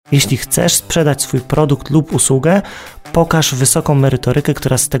Jeśli chcesz sprzedać swój produkt lub usługę, pokaż wysoką merytorykę,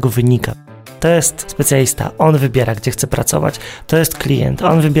 która z tego wynika. To jest specjalista, on wybiera, gdzie chce pracować. To jest klient,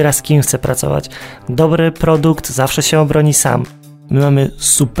 on wybiera, z kim chce pracować. Dobry produkt zawsze się obroni sam. My mamy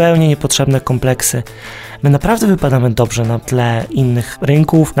zupełnie niepotrzebne kompleksy. My naprawdę wypadamy dobrze na tle innych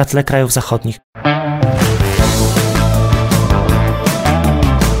rynków, na tle krajów zachodnich.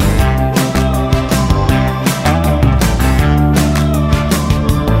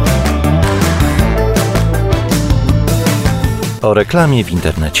 O reklamie w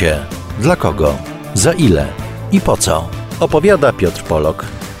internecie. Dla kogo? Za ile? I po co? Opowiada Piotr Polok.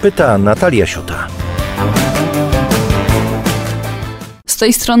 Pyta Natalia Siuta. Z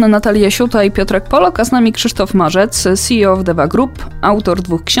tej strony Natalia Siuta i Piotrek Polok, a z nami Krzysztof Marzec, CEO w Deva Group, autor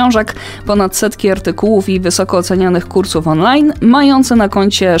 2 książek, ponad 100 artykułów i wysoko ocenianych kursów online, mający na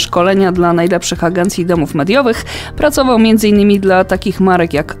koncie szkolenia dla najlepszych agencji domów mediowych. Pracował m.in. dla takich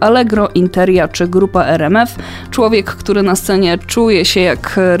marek jak Allegro, Interia czy Grupa RMF. Człowiek, który na scenie czuje się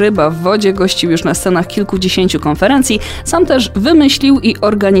jak ryba w wodzie, gościł już na scenach kilkudziesięciu konferencji. Sam też wymyślił i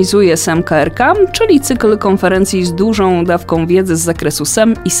organizuje SEM-KRK, czyli cykl konferencji z dużą dawką wiedzy z zakresu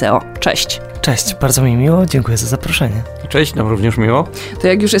SEM i SEO. Cześć. Cześć, bardzo mi miło, dziękuję za zaproszenie. Cześć, nam również miło. To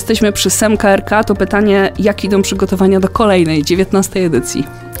jak już jesteśmy przy SEM-KRK, to pytanie, jak idą przygotowania do kolejnej, 19. edycji?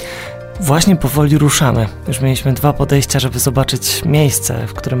 Właśnie powoli ruszamy. Już mieliśmy 2 podejścia, żeby zobaczyć miejsce,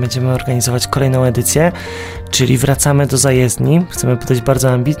 w którym będziemy organizować kolejną edycję, czyli wracamy do zajezdni. Chcemy podejść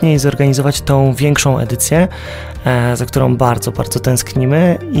bardzo ambitnie i zorganizować tą większą edycję, za którą bardzo, bardzo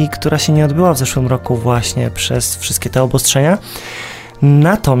tęsknimy i która się nie odbyła w zeszłym roku właśnie przez wszystkie te obostrzenia.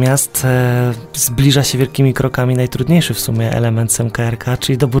 Natomiast zbliża się wielkimi krokami najtrudniejszy w sumie element SEM-KRK,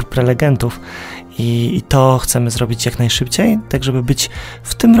 czyli dobór prelegentów. I to chcemy zrobić jak najszybciej, tak żeby być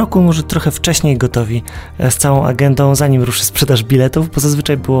w tym roku może trochę wcześniej gotowi z całą agendą, zanim ruszy sprzedaż biletów, bo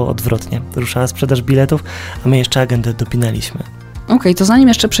zazwyczaj było odwrotnie. Ruszała sprzedaż biletów, a my jeszcze agendę dopinaliśmy. Okej, to zanim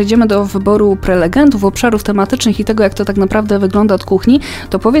jeszcze przejdziemy do wyboru prelegentów, obszarów tematycznych i tego, jak to tak naprawdę wygląda od kuchni,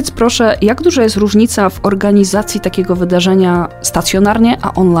 to powiedz proszę, jak duża jest różnica w organizacji takiego wydarzenia stacjonarnie,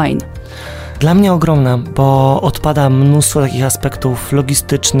 a online? Dla mnie ogromna, bo odpada mnóstwo takich aspektów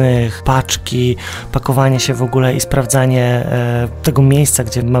logistycznych, paczki, pakowanie się w ogóle i sprawdzanie tego miejsca,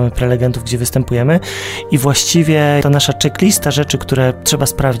 gdzie mamy prelegentów, gdzie występujemy i właściwie ta nasza checklista rzeczy, które trzeba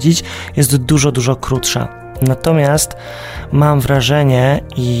sprawdzić, jest dużo, dużo krótsza. Natomiast mam wrażenie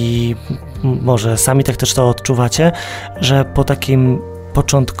i może sami tak też to odczuwacie, że po takim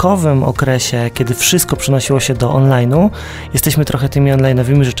początkowym okresie, kiedy wszystko przenosiło się do online'u, jesteśmy trochę tymi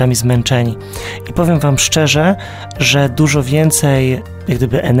online'owymi rzeczami zmęczeni. I powiem wam szczerze, że dużo więcej jak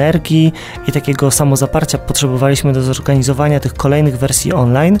gdyby energii i takiego samozaparcia potrzebowaliśmy do zorganizowania tych kolejnych wersji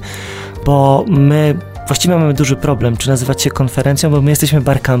online, bo my właściwie mamy duży problem, czy nazywać się konferencją, bo my jesteśmy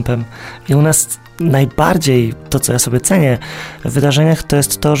barcampem i u nas najbardziej to, co ja sobie cenię w wydarzeniach, to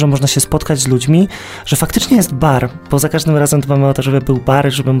jest to, że można się spotkać z ludźmi, że faktycznie jest bar, bo za każdym razem dbamy o to, żeby był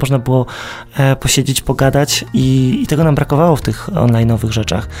bar, żeby można było posiedzieć, pogadać i tego nam brakowało w tych online'owych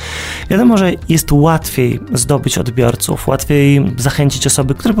rzeczach. Wiadomo, że jest łatwiej zdobyć odbiorców, łatwiej zachęcić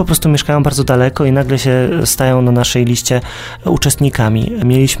osoby, które po prostu mieszkają bardzo daleko i nagle się stają na naszej liście uczestnikami.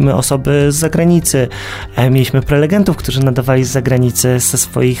 Mieliśmy osoby z zagranicy, mieliśmy prelegentów, którzy nadawali z zagranicy, ze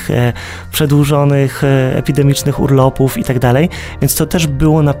swoich przedłużonych epidemicznych urlopów i tak dalej, więc to też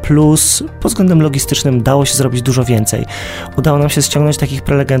było na plus. Pod względem logistycznym dało się zrobić dużo więcej. Udało nam się ściągnąć takich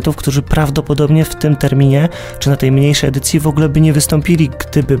prelegentów, którzy prawdopodobnie w tym terminie, czy na tej mniejszej edycji w ogóle by nie wystąpili,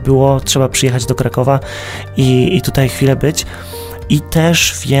 gdyby było trzeba przyjechać do Krakowa i tutaj chwilę być. I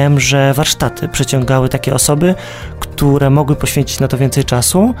też wiem, że warsztaty przyciągały takie osoby, które mogły poświęcić na to więcej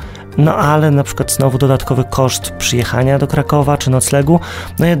czasu, no ale na przykład znowu dodatkowy koszt przyjechania do Krakowa czy noclegu,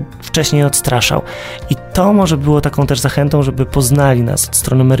 no je wcześniej odstraszał. I to może było taką też zachętą, żeby poznali nas od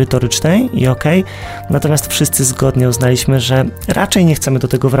strony merytorycznej i natomiast wszyscy zgodnie uznaliśmy, że raczej nie chcemy do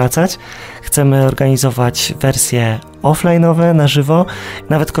tego wracać, chcemy organizować wersje offline'owe, na żywo,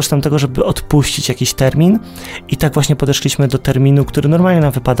 nawet kosztem tego, żeby odpuścić jakiś termin i tak właśnie podeszliśmy do terminu, który normalnie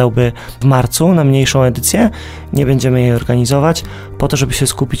nam wypadałby w marcu na mniejszą edycję, nie będziemy jej organizować po to, żeby się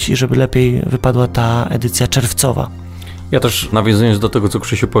skupić i żeby lepiej wypadła ta edycja czerwcowa. Ja też nawiązując do tego, co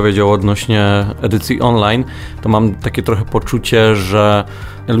Krzysiu powiedział odnośnie edycji online, to mam takie trochę poczucie, że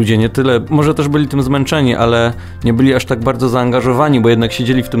ludzie nie tyle, może też byli tym zmęczeni, ale nie byli aż tak bardzo zaangażowani, bo jednak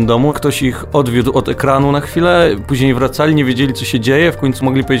siedzieli w tym domu, ktoś ich odwiódł od ekranu na chwilę, później wracali, nie wiedzieli, co się dzieje, w końcu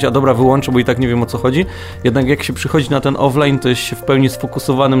mogli powiedzieć, a dobra, wyłączę, bo i tak nie wiem, o co chodzi. Jednak jak się przychodzi na ten offline, to jest się w pełni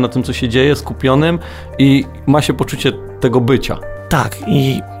sfokusowanym na tym, co się dzieje, skupionym i ma się poczucie tego bycia. Tak,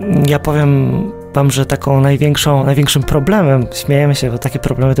 i ja powiem wam, że największym problemem, śmiejemy się, bo takie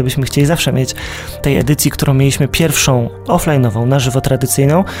problemy to byśmy chcieli zawsze mieć, tej edycji, którą mieliśmy pierwszą offline'ową, na żywo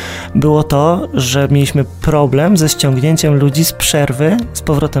tradycyjną, było to, że mieliśmy problem ze ściągnięciem ludzi z przerwy z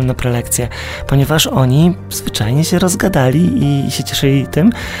powrotem na prelekcję, ponieważ oni zwyczajnie się rozgadali i się cieszyli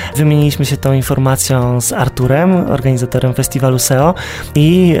tym. Wymieniliśmy się tą informacją z Arturem, organizatorem festiwalu SEO,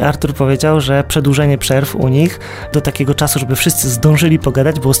 i Artur powiedział, że przedłużenie przerw u nich do takiego czasu, żeby wszyscy zdążyli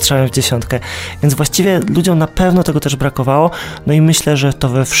pogadać, było strzałem w dziesiątkę. Więc właściwie ludziom na pewno tego też brakowało, no i myślę, że to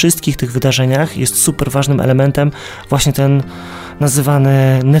we wszystkich tych wydarzeniach jest super ważnym elementem właśnie ten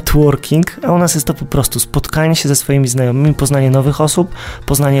nazywany networking, a u nas jest to po prostu spotkanie się ze swoimi znajomymi, poznanie nowych osób,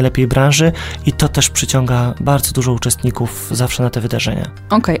 poznanie lepiej branży i to też przyciąga bardzo dużo uczestników zawsze na te wydarzenia.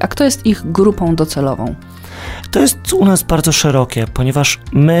 Okej, a kto jest ich grupą docelową? To jest u nas bardzo szerokie, ponieważ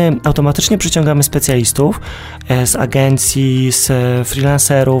my automatycznie przyciągamy specjalistów z agencji, z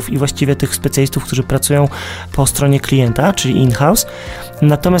freelancerów i właściwie tych specjalistów, którzy pracują po stronie klienta, czyli in-house.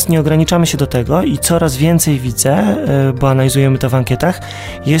 Natomiast nie ograniczamy się do tego i coraz więcej widzę, bo analizujemy to w ankietach,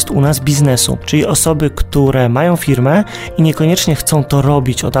 jest u nas biznesu, czyli osoby, które mają firmę i niekoniecznie chcą to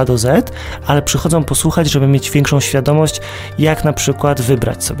robić od A do Z, ale przychodzą posłuchać, żeby mieć większą świadomość, jak na przykład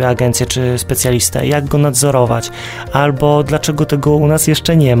wybrać sobie agencję czy specjalistę, jak go nadzorować, albo dlaczego tego u nas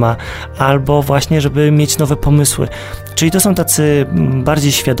jeszcze nie ma, albo właśnie, żeby mieć nowe pomysły. Czyli to są tacy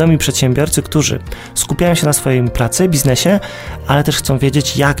bardziej świadomi przedsiębiorcy, którzy skupiają się na swojej pracy, biznesie, ale też chcą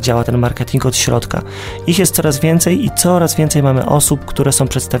wiedzieć, jak działa ten marketing od środka. Ich jest coraz więcej i coraz więcej mamy osób, które są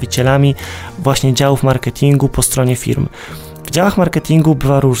przedstawicielami właśnie działów marketingu po stronie firm. W działach marketingu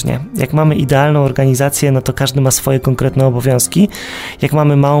bywa różnie. Jak mamy idealną organizację, no to każdy ma swoje konkretne obowiązki. Jak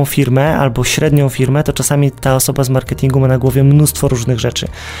mamy małą firmę albo średnią firmę, to czasami ta osoba z marketingu ma na głowie mnóstwo różnych rzeczy.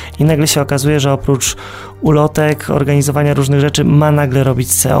 I nagle się okazuje, że oprócz ulotek, organizowania różnych rzeczy, ma nagle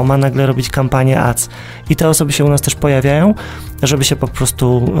robić SEO, ma nagle robić kampanię ads. I te osoby się u nas też pojawiają, żeby się po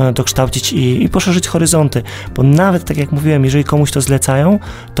prostu dokształcić i poszerzyć horyzonty. Bo nawet, tak jak mówiłem, jeżeli komuś to zlecają,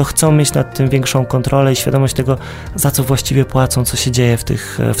 to chcą mieć nad tym większą kontrolę i świadomość tego, za co właściwie płacą, co się dzieje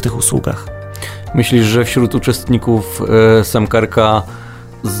w tych usługach. Myślisz, że wśród uczestników Semkerka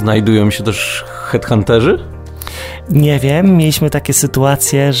znajdują się też headhunterzy? Nie wiem, mieliśmy takie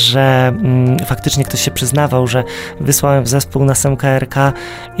sytuacje, że faktycznie ktoś się przyznawał, że wysłałem w zespół na SEMKRK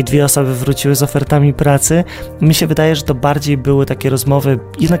i 2 osoby wróciły z ofertami pracy. Mi się wydaje, że to bardziej były takie rozmowy,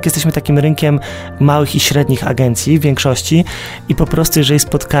 jednak jesteśmy takim rynkiem małych i średnich agencji w większości i po prostu jeżeli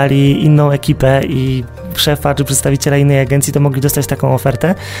spotkali inną ekipę i szefa czy przedstawiciela innej agencji, to mogli dostać taką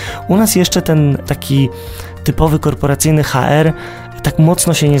ofertę. U nas jeszcze ten taki typowy korporacyjny HR tak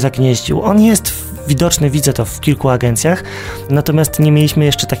mocno się nie zagnieździł. On jest widoczny, widzę to w kilku agencjach, natomiast nie mieliśmy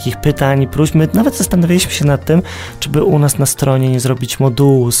jeszcze takich pytań, próśb. My nawet zastanawialiśmy się nad tym, czy by u nas na stronie nie zrobić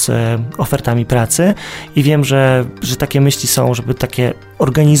modułu z ofertami pracy i wiem, że takie myśli są, żeby takie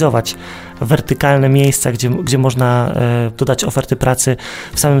organizować wertykalne miejsca, gdzie można dodać oferty pracy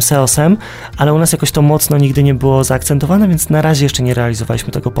w samym SEO-SEM, ale u nas jakoś to mocno nigdy nie było zaakcentowane, więc na razie jeszcze nie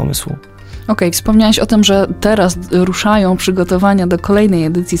realizowaliśmy tego pomysłu. Okej, wspomniałeś o tym, że teraz ruszają przygotowania do kolejnej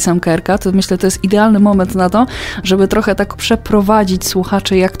edycji SEMKRK, to myślę, to jest idealny moment na to, żeby trochę tak przeprowadzić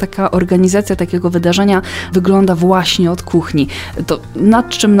słuchaczy, jak taka organizacja takiego wydarzenia wygląda właśnie od kuchni. To nad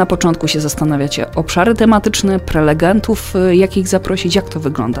czym na początku się zastanawiacie? Obszary tematyczne, prelegentów, jakich zaprosić, jak to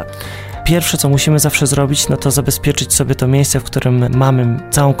wygląda? Pierwsze, co musimy zawsze zrobić, no to zabezpieczyć sobie to miejsce, w którym mamy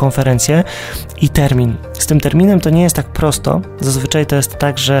całą konferencję i termin. Z tym terminem to nie jest tak prosto. Zazwyczaj to jest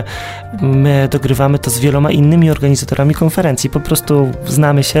tak, że my dogrywamy to z wieloma innymi organizatorami konferencji. Po prostu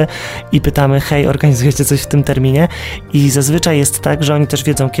znamy się i pytamy, hej, organizujecie coś w tym terminie? I zazwyczaj jest tak, że oni też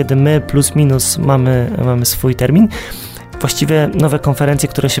wiedzą, kiedy my plus minus mamy swój termin. Właściwie nowe konferencje,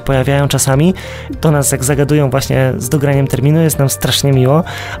 które się pojawiają czasami, do nas jak zagadują właśnie z dograniem terminu, jest nam strasznie miło,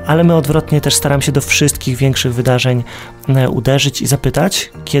 ale my odwrotnie też staramy się do wszystkich większych wydarzeń uderzyć i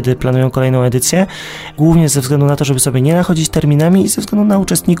zapytać, kiedy planują kolejną edycję, głównie ze względu na to, żeby sobie nie nachodzić terminami i ze względu na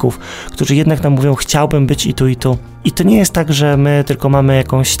uczestników, którzy jednak nam mówią, chciałbym być i tu, i tu. I to nie jest tak, że my tylko mamy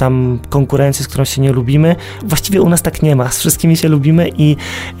jakąś tam konkurencję, z którą się nie lubimy. Właściwie u nas tak nie ma. Z wszystkimi się lubimy i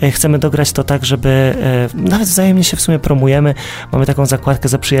chcemy dograć to tak, żeby nawet wzajemnie się w sumie promujemy. Mamy taką zakładkę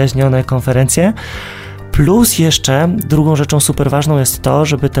zaprzyjaźnione konferencje. Plus jeszcze drugą rzeczą super ważną jest to,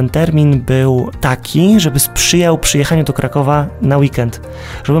 żeby ten termin był taki, żeby sprzyjał przyjechaniu do Krakowa na weekend,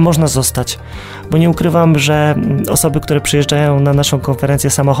 żeby można zostać. Bo nie ukrywam, że osoby, które przyjeżdżają na naszą konferencję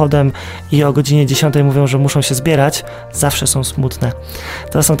samochodem i o godzinie 10 mówią, że muszą się zbierać, zawsze są smutne.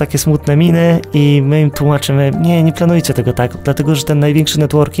 To są takie smutne miny i my im tłumaczymy, nie planujcie tego tak, dlatego że ten największy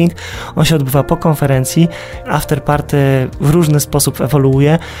networking, on się odbywa po konferencji, afterparty w różny sposób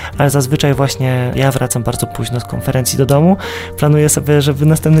ewoluuje, ale zazwyczaj właśnie ja wracam bardzo późno z konferencji do domu, planuję sobie, żeby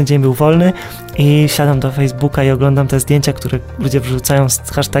następny dzień był wolny i siadam do Facebooka i oglądam te zdjęcia, które ludzie wrzucają z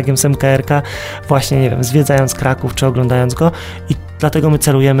hashtagiem SMKRK, właśnie, nie wiem, zwiedzając Kraków czy oglądając go i dlatego my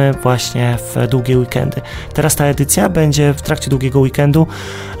celujemy właśnie w długie weekendy. Teraz ta edycja będzie w trakcie długiego weekendu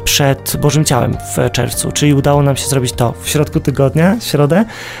przed Bożym Ciałem w czerwcu, czyli udało nam się zrobić to w środku tygodnia, w środę,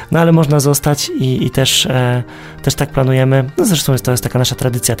 no ale można zostać i też tak planujemy, no zresztą to jest taka nasza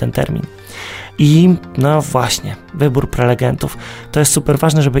tradycja, ten termin. I no właśnie, wybór prelegentów. To jest super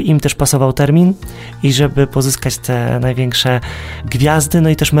ważne, żeby im też pasował termin i żeby pozyskać te największe gwiazdy, no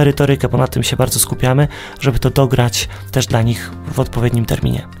i też merytorykę, bo na tym się bardzo skupiamy, żeby to dograć też dla nich w odpowiednim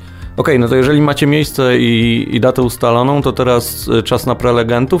terminie. Okej, no to jeżeli macie miejsce i datę ustaloną, to teraz czas na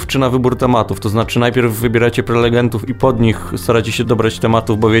prelegentów czy na wybór tematów? To znaczy najpierw wybieracie prelegentów i pod nich staracie się dobrać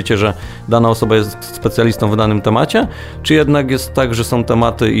tematów, bo wiecie, że dana osoba jest specjalistą w danym temacie, czy jednak jest tak, że są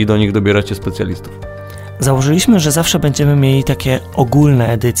tematy i do nich dobieracie specjalistów? Założyliśmy, że zawsze będziemy mieli takie ogólne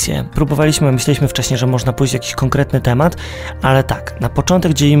edycje. Myśleliśmy wcześniej, że można pójść w jakiś konkretny temat, ale tak, na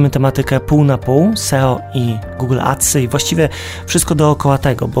początek dzielimy tematykę pół na pół, SEO i Google Adsy i właściwie wszystko dookoła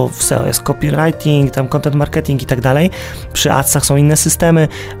tego, bo w SEO jest copywriting, tam content marketing i tak dalej, przy Adsach są inne systemy,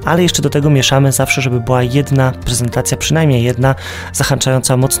 ale jeszcze do tego mieszamy zawsze, żeby była jedna prezentacja, przynajmniej jedna,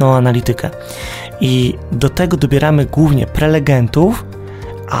 zahaczająca mocną analitykę. I do tego dobieramy głównie prelegentów,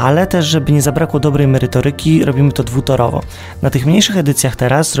 ale też, żeby nie zabrakło dobrej merytoryki, robimy to dwutorowo. Na tych mniejszych edycjach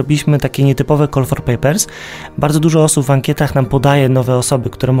teraz zrobiliśmy takie nietypowe call for papers. Bardzo dużo osób w ankietach nam podaje nowe osoby,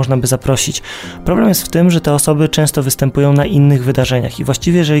 które można by zaprosić. Problem jest w tym, że te osoby często występują na innych wydarzeniach i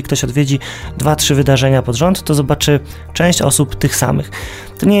właściwie jeżeli ktoś odwiedzi 2-3 wydarzenia pod rząd, to zobaczy część osób tych samych.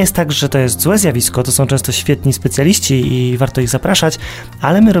 To nie jest tak, że to jest złe zjawisko, to są często świetni specjaliści i warto ich zapraszać,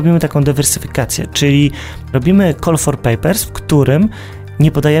 ale my robimy taką dywersyfikację, czyli robimy call for papers, w którym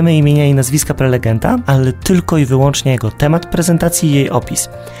nie podajemy imienia i nazwiska prelegenta, ale tylko i wyłącznie jego temat prezentacji i jej opis.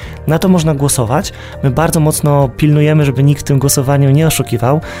 Na to można głosować. My bardzo mocno pilnujemy, żeby nikt w tym głosowaniu nie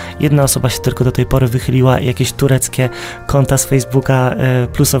oszukiwał. Jedna osoba się tylko do tej pory wychyliła i jakieś tureckie konta z Facebooka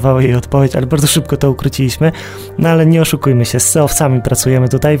plusowały jej odpowiedź, ale bardzo szybko to ukróciliśmy. No ale nie oszukujmy się, z SEO-wcami pracujemy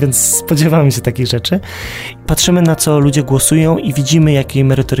tutaj, więc spodziewamy się takich rzeczy. Patrzymy, na co ludzie głosują i widzimy, jakiej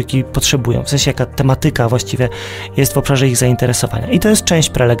merytoryki potrzebują. W sensie, jaka tematyka właściwie jest w obszarze ich zainteresowania. I to jest część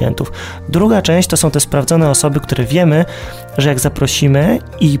prelegentów. Druga część to są te sprawdzone osoby, które wiemy, że jak zaprosimy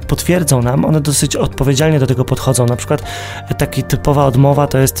i potwierdzą nam, one dosyć odpowiedzialnie do tego podchodzą. Na przykład taka typowa odmowa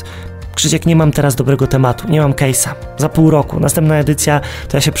to jest: Krzysiek, nie mam teraz dobrego tematu, nie mam case'a. Za pół roku, następna edycja,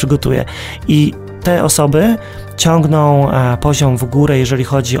 to ja się przygotuję. I te osoby ciągną poziom w górę, jeżeli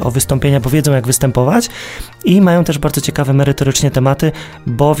chodzi o wystąpienia, bo wiedzą, jak występować i mają też bardzo ciekawe merytorycznie tematy,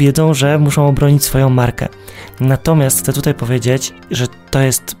 bo wiedzą, że muszą obronić swoją markę. Natomiast chcę tutaj powiedzieć, że to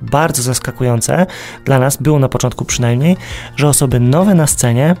jest bardzo zaskakujące dla nas, było na początku przynajmniej, że osoby nowe na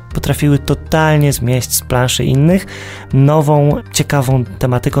scenie potrafiły totalnie zmieść z planszy innych nową, ciekawą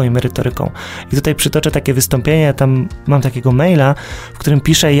tematyką i merytoryką. I tutaj przytoczę takie wystąpienie, tam mam takiego maila, w którym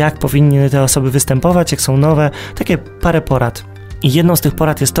piszę, jak powinny te osoby występować, jak są nowe, takie parę porad. I jedną z tych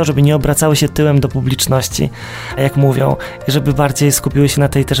porad jest to, żeby nie obracały się tyłem do publiczności, jak mówią, żeby bardziej skupiły się na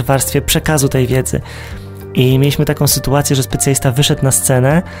tej też warstwie przekazu tej wiedzy. I mieliśmy taką sytuację, że specjalista wyszedł na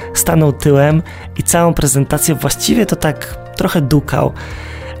scenę, stanął tyłem i całą prezentację właściwie to tak trochę dukał.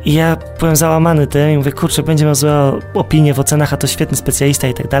 I ja byłem załamany tym i mówię, kurczę, będzie miał złe opinie w ocenach, a to świetny specjalista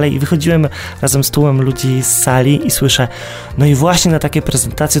i tak dalej. I wychodziłem razem z tłumem ludzi z sali i słyszę, no i właśnie na takie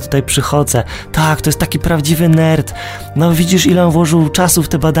prezentacje tutaj przychodzę. Tak, to jest taki prawdziwy nerd. No widzisz, ile on włożył czasu w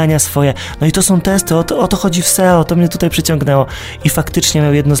te badania swoje. No i to są testy, o to chodzi w SEO, to mnie tutaj przyciągnęło. I faktycznie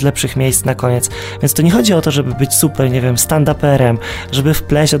miał jedno z lepszych miejsc na koniec. Więc to nie chodzi o to, żeby być super, nie wiem, stand-uperem, żeby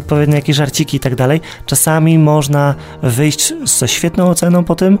wpleść odpowiednie jakieś żarciki i tak dalej. Czasami można wyjść ze świetną oceną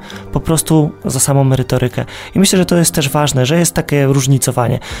po tym, po prostu za samą merytorykę. I myślę, że to jest też ważne, że jest takie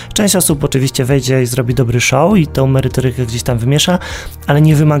różnicowanie. Część osób oczywiście wejdzie i zrobi dobry show i tą merytorykę gdzieś tam wymiesza, ale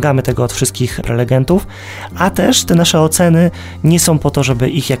nie wymagamy tego od wszystkich prelegentów, a też te nasze oceny nie są po to, żeby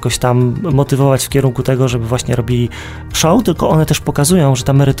ich jakoś tam motywować w kierunku tego, żeby właśnie robili show, tylko one też pokazują, że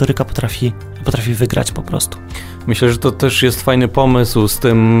ta merytoryka potrafi wygrać po prostu. Myślę, że to też jest fajny pomysł z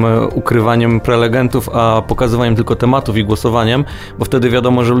tym ukrywaniem prelegentów, a pokazywaniem tylko tematów i głosowaniem, bo wtedy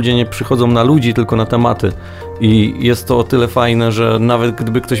wiadomo, że ludzie nie przychodzą na ludzi, tylko na tematy. I jest to o tyle fajne, że nawet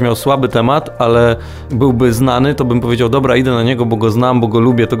gdyby ktoś miał słaby temat, ale byłby znany, to bym powiedział, dobra, idę na niego, bo go znam, bo go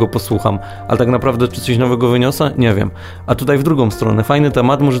lubię, to go posłucham. Ale tak naprawdę, czy coś nowego wyniosę? Nie wiem. A tutaj w drugą stronę, fajny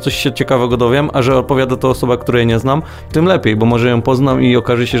temat, może coś się ciekawego dowiem, a że opowiada to osoba, której nie znam, tym lepiej, bo może ją poznam i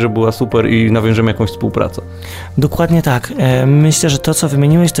okaże się, że była super i nawiążemy jakąś współpracę. Dokładnie tak. Myślę, że to, co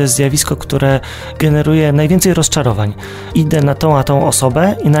wymieniłeś, to jest zjawisko, które generuje najwięcej rozczarowań. Idę na tą a tą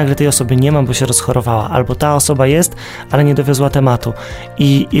osobę i nagle tej osoby nie mam, bo się rozchorowała, albo ta osoba jest, ale nie dowiozła tematu.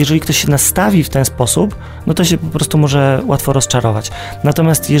 I jeżeli ktoś się nastawi w ten sposób, no to się po prostu może łatwo rozczarować.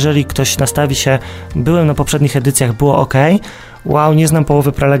 Natomiast jeżeli ktoś nastawi się, byłem na poprzednich edycjach, było ok, wow, nie znam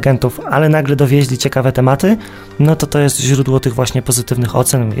połowy prelegentów, ale nagle dowieźli ciekawe tematy, no to jest źródło tych właśnie pozytywnych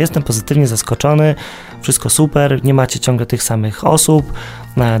ocen. Jestem pozytywnie zaskoczony, wszystko super, nie macie ciągle tych samych osób,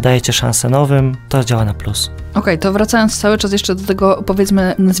 dajecie szansę nowym, to działa na plus. Okej, to wracając cały czas jeszcze do tego,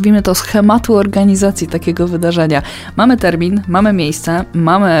 powiedzmy, nazwijmy to schematu organizacji takiego wydarzenia. Mamy termin, mamy miejsce,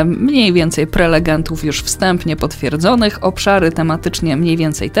 mamy mniej więcej prelegentów już wstępnie potwierdzonych, obszary tematycznie mniej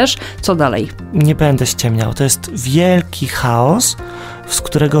więcej też. Co dalej? Nie będę ściemniał, to jest wielki chaos, z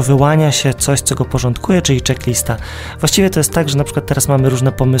którego wyłania się coś, co go porządkuje, czyli checklista. Właściwie to jest tak, że na przykład teraz mamy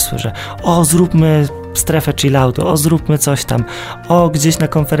różne pomysły, że zróbmy strefę chilloutu, zróbmy coś tam, gdzieś na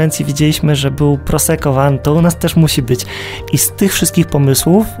konferencji widzieliśmy, że był Prosecco Van, to u nas też musi być. I z tych wszystkich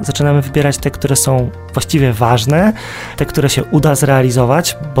pomysłów zaczynamy wybierać te, które są właściwie ważne, te, które się uda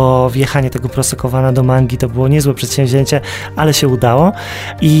zrealizować, bo wjechanie tego Prosecco Vana do Mangi to było niezłe przedsięwzięcie, ale się udało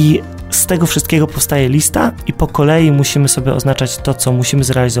i z tego wszystkiego powstaje lista i po kolei musimy sobie oznaczać to, co musimy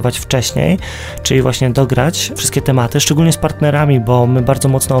zrealizować wcześniej, czyli właśnie dograć wszystkie tematy, szczególnie z partnerami, bo my bardzo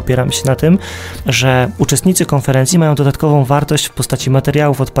mocno opieramy się na tym, że uczestnicy konferencji mają dodatkową wartość w postaci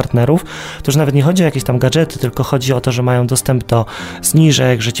materiałów od partnerów. To już nawet nie chodzi o jakieś tam gadżety, tylko chodzi o to, że mają dostęp do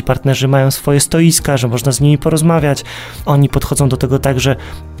zniżek, że ci partnerzy mają swoje stoiska, że można z nimi porozmawiać. Oni podchodzą do tego tak, że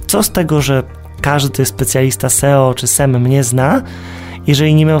co z tego, że każdy specjalista SEO czy SEM mnie zna,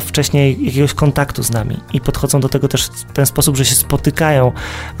 jeżeli nie miał wcześniej jakiegoś kontaktu z nami i podchodzą do tego też w ten sposób, że się spotykają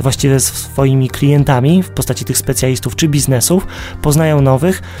właściwie z swoimi klientami w postaci tych specjalistów czy biznesów, poznają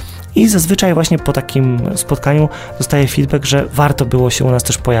nowych i zazwyczaj właśnie po takim spotkaniu dostaję feedback, że warto było się u nas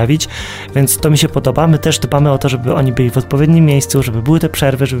też pojawić, więc to mi się podoba. My też dbamy o to, żeby oni byli w odpowiednim miejscu, żeby były te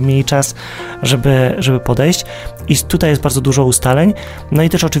przerwy, żeby mieli czas, żeby podejść i tutaj jest bardzo dużo ustaleń. No i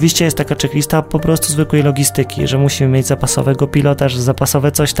też oczywiście jest taka checklista po prostu zwykłej logistyki, że musimy mieć zapasowego pilota, że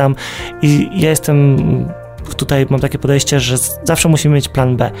zapasowe coś tam i ja tutaj mam takie podejście, że zawsze musimy mieć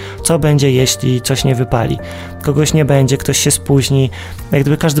plan B. Co będzie, jeśli coś nie wypali? Kogoś nie będzie, ktoś się spóźni. Jak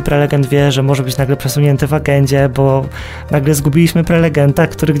gdyby każdy prelegent wie, że może być nagle przesunięty w agendzie, bo nagle zgubiliśmy prelegenta,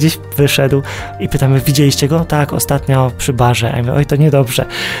 który gdzieś wyszedł i pytamy, widzieliście go? Tak, ostatnio przy barze. A ja mówię, oj, to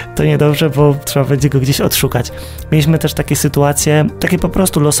niedobrze, bo trzeba będzie go gdzieś odszukać. Mieliśmy też takie sytuacje, takie po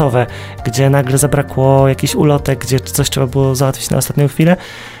prostu losowe, gdzie nagle zabrakło jakichś ulotek, gdzie coś trzeba było załatwić na ostatnią chwilę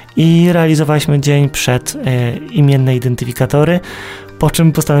i realizowaliśmy dzień przed imienne identyfikatory, po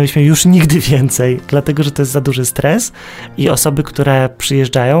czym postanowiliśmy już nigdy więcej, dlatego że to jest za duży stres i osoby, które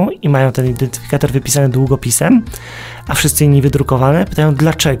przyjeżdżają i mają ten identyfikator wypisany długopisem, a wszyscy inni wydrukowane, pytają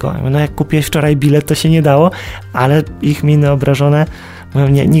dlaczego. No jak kupiłeś wczoraj bilet, to się nie dało, ale ich miny obrażone mówią,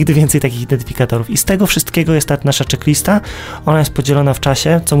 nie, nigdy więcej takich identyfikatorów. I z tego wszystkiego jest ta nasza checklista. Ona jest podzielona w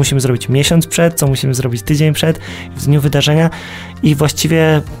czasie, co musimy zrobić miesiąc przed, co musimy zrobić tydzień przed, w dniu wydarzenia i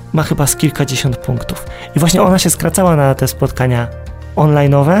właściwie ma chyba z kilkadziesiąt punktów. I właśnie ona się skracała na te spotkania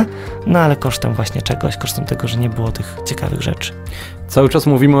online'owe, no ale kosztem właśnie czegoś, kosztem tego, że nie było tych ciekawych rzeczy. Cały czas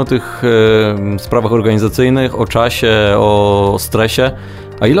mówimy o tych sprawach organizacyjnych, o czasie, o stresie,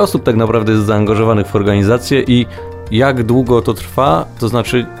 a ile osób tak naprawdę jest zaangażowanych w organizację i jak długo to trwa, to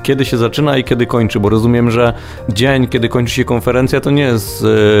znaczy kiedy się zaczyna i kiedy kończy, bo rozumiem, że dzień, kiedy kończy się konferencja, to nie jest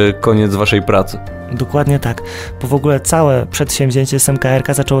koniec waszej pracy. Dokładnie tak, bo w ogóle całe przedsięwzięcie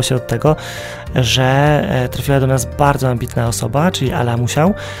SMKRK zaczęło się od tego, że trafiła do nas bardzo ambitna osoba, czyli Ala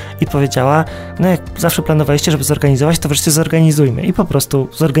Musiał i powiedziała, no jak zawsze planowaliście, żeby zorganizować, to wreszcie zorganizujmy i po prostu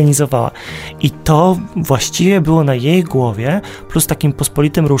zorganizowała. I to właściwie było na jej głowie, plus takim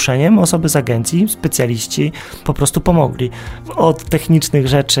pospolitym ruszeniem osoby z agencji, specjaliści po prostu pomogli. Od technicznych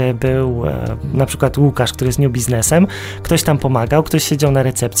rzeczy był na przykład Łukasz, który jest new biznesem, ktoś tam pomagał, ktoś siedział na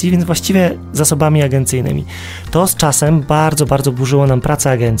recepcji, więc właściwie zasobami biurami agencyjnymi. To z czasem bardzo, bardzo burzyło nam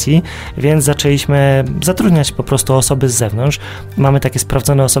pracę agencji, więc zaczęliśmy zatrudniać po prostu osoby z zewnątrz. Mamy takie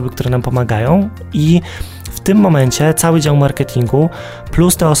sprawdzone osoby, które nam pomagają i w tym momencie cały dział marketingu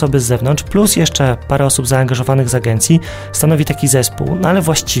plus te osoby z zewnątrz, plus jeszcze parę osób zaangażowanych z agencji stanowi taki zespół. No ale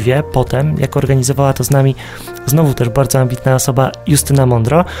właściwie potem, jak organizowała to z nami znowu też bardzo ambitna osoba Justyna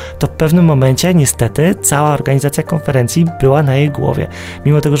Mądro, to w pewnym momencie niestety cała organizacja konferencji była na jej głowie.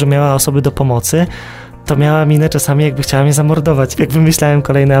 Mimo tego, że miała osoby do pomocy, to miała minę czasami, jakby chciała mnie zamordować, jak wymyślałem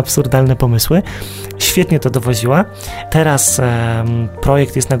kolejne absurdalne pomysły. Świetnie to dowoziła. Teraz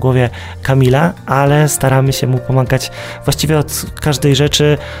projekt jest na głowie Kamila, ale staramy się mu pomagać właściwie od każdej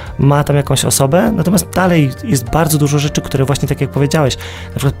rzeczy, ma tam jakąś osobę, natomiast dalej jest bardzo dużo rzeczy, które właśnie tak jak powiedziałeś,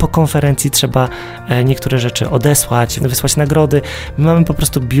 na przykład po konferencji trzeba niektóre rzeczy odesłać, wysłać nagrody. My mamy po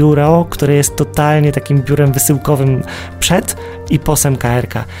prostu biuro, które jest totalnie takim biurem wysyłkowym przed i po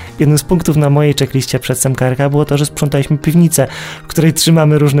SEMKRK. Jednym z punktów na mojej checkliście przed SEMKRK było to, że sprzątaliśmy piwnicę, w której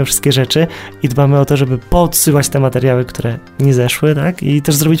trzymamy różne wszystkie rzeczy i dbamy o to, żeby podsyłać te materiały, które nie zeszły, tak? I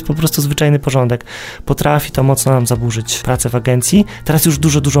też zrobić po prostu zwyczajny porządek. Potrafi to mocno nam zaburzyć pracę w agencji. Teraz już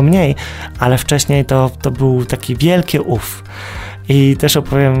dużo, dużo mniej, ale wcześniej to był taki wielkie I też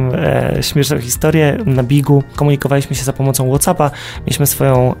opowiem śmieszną historię. Na Bigu komunikowaliśmy się za pomocą WhatsAppa, mieliśmy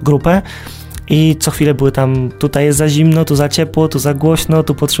swoją grupę i co chwilę były tam, tutaj jest za zimno, tu za ciepło, tu za głośno,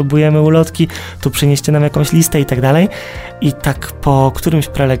 tu potrzebujemy ulotki, tu przynieście nam jakąś listę i tak dalej. I tak po którymś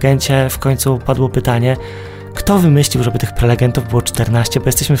prelegencie w końcu padło pytanie, kto wymyślił, żeby tych prelegentów było 14, bo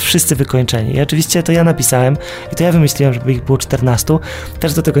jesteśmy wszyscy wykończeni. I oczywiście to ja napisałem i to ja wymyśliłem, żeby ich było 14.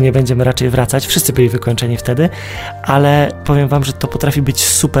 Też do tego nie będziemy raczej wracać, wszyscy byli wykończeni wtedy, ale powiem wam, że to potrafi być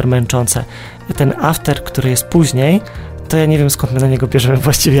super męczące. Ten after, który jest później, to ja nie wiem, skąd my na niego bierzemy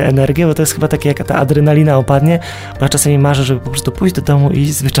właściwie energię, bo to jest chyba takie, jak ta adrenalina opadnie, bo ja czasami marzę, żeby po prostu pójść do domu i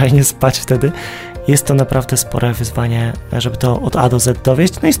zwyczajnie spać wtedy. Jest to naprawdę spore wyzwanie, żeby to od A do Z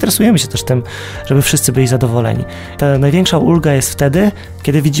dowieść, no i stresujemy się też tym, żeby wszyscy byli zadowoleni. Ta największa ulga jest wtedy,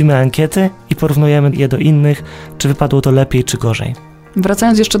 kiedy widzimy ankiety i porównujemy je do innych, czy wypadło to lepiej, czy gorzej.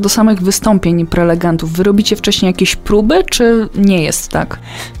 Wracając jeszcze do samych wystąpień prelegentów, wy robicie wcześniej jakieś próby, czy nie jest tak?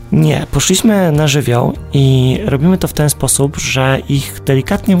 Nie, poszliśmy na żywioł i robimy to w ten sposób, że ich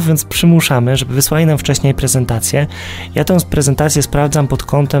delikatnie mówiąc przymuszamy, żeby wysłali nam wcześniej prezentację. Ja tę prezentację sprawdzam pod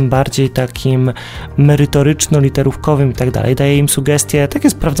kątem bardziej takim merytoryczno-literówkowym i tak dalej. Daję im sugestie, takie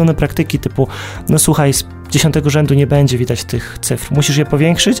sprawdzone praktyki typu, no słuchaj, z 10 rzędu nie będzie widać tych cyfr. Musisz je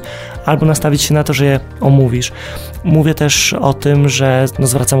powiększyć albo nastawić się na to, że je omówisz. Mówię też o tym, że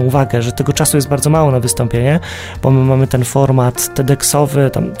zwracam uwagę, że tego czasu jest bardzo mało na wystąpienie, bo my mamy ten format TEDxowy,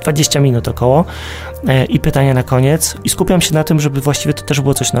 tam 20 minut około i pytania na koniec i skupiam się na tym, żeby właściwie to też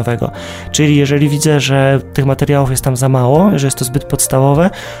było coś nowego. Czyli jeżeli widzę, że tych materiałów jest tam za mało, że jest to zbyt podstawowe,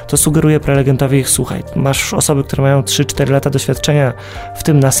 to sugeruję prelegentowi, słuchaj, masz osoby, które mają 3-4 lata doświadczenia w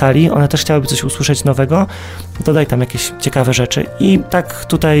tym na sali, one też chciałyby coś usłyszeć nowego, dodaj tam jakieś ciekawe rzeczy i tak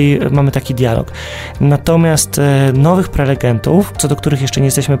tutaj mamy taki dialog. Natomiast nowych prelegentów, co do których jeszcze nie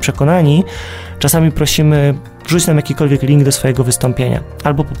jesteśmy przekonani, czasami prosimy, wrzuć nam jakikolwiek link do swojego wystąpienia,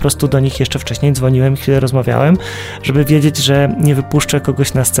 albo po prostu do nich jeszcze wcześniej dzwoniłem, chwilę rozmawiałem, żeby wiedzieć, że nie wypuszczę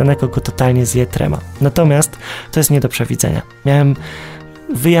kogoś na scenę, kogo totalnie zje trema. Natomiast to jest nie do przewidzenia. Miałem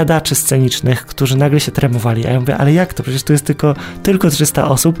wyjadaczy scenicznych, którzy nagle się tremowali, a ja mówię, ale jak to? Przecież tu jest tylko 300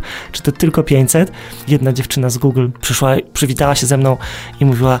 osób, czy to tylko 500? Jedna dziewczyna z Google przyszła, przywitała się ze mną i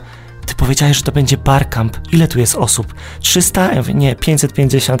mówiła, ty powiedziałeś, że to będzie barcamp. Ile tu jest osób? 300? Ja mówię, nie,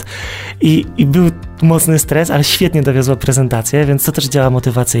 550. I był mocny stres, ale świetnie dowiozła prezentację, więc to też działa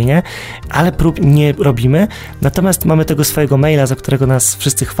motywacyjnie, ale prób nie robimy. Natomiast mamy tego swojego maila, za którego nas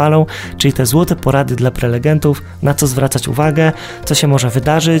wszyscy chwalą, czyli te złote porady dla prelegentów, na co zwracać uwagę, co się może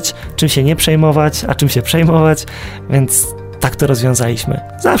wydarzyć, czym się nie przejmować, a czym się przejmować, więc tak to rozwiązaliśmy.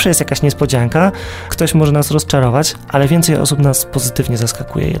 Zawsze jest jakaś niespodzianka, ktoś może nas rozczarować, ale więcej osób nas pozytywnie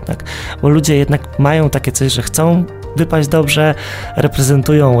zaskakuje jednak, bo ludzie jednak mają takie coś, że chcą wypaść dobrze,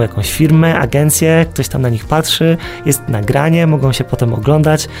 reprezentują jakąś firmę, agencję, ktoś tam na nich patrzy, jest nagranie, mogą się potem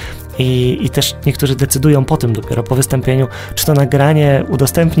oglądać i też niektórzy decydują po tym dopiero, po wystąpieniu, czy to nagranie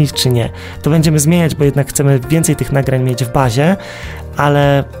udostępnić, czy nie. To będziemy zmieniać, bo jednak chcemy więcej tych nagrań mieć w bazie,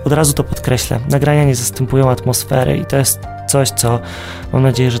 ale od razu to podkreślę, nagrania nie zastępują atmosfery i to jest coś, co mam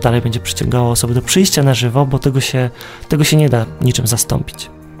nadzieję, że dalej będzie przyciągało osoby do przyjścia na żywo, bo tego się nie da niczym zastąpić.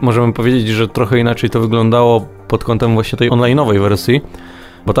 Możemy powiedzieć, że trochę inaczej to wyglądało pod kątem właśnie tej online'owej wersji,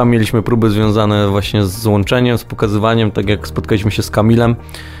 bo tam mieliśmy próby związane właśnie z łączeniem, z pokazywaniem, tak jak spotkaliśmy się z Kamilem,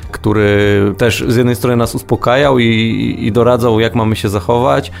 który też z jednej strony nas uspokajał i doradzał, jak mamy się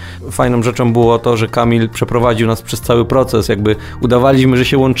zachować. Fajną rzeczą było to, że Kamil przeprowadził nas przez cały proces, jakby udawaliśmy, że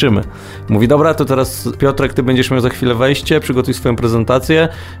się łączymy. Mówi, dobra, to teraz Piotrek, ty będziesz miał za chwilę wejście, przygotuj swoją prezentację,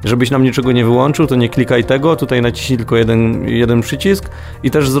 żebyś nam niczego nie wyłączył, to nie klikaj tego, tutaj naciśnij tylko jeden przycisk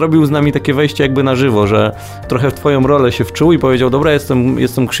i też zrobił z nami takie wejście jakby na żywo, że trochę w twoją rolę się wczuł i powiedział, dobra,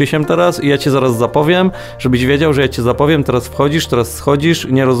 jestem Krzysiem teraz i ja cię zaraz zapowiem, żebyś wiedział, że ja cię zapowiem, teraz wchodzisz, teraz schodzisz,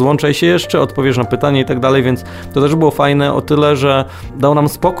 nie rozłączaj się jeszcze, odpowiesz na pytanie i tak dalej, więc to też było fajne o tyle, że dał nam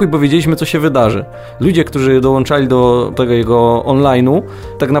spokój, bo wiedzieliśmy, co się wydarzy. Ludzie, którzy dołączali do tego jego online'u,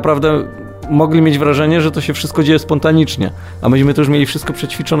 tak naprawdę mogli mieć wrażenie, że to się wszystko dzieje spontanicznie, a myśmy to już mieli wszystko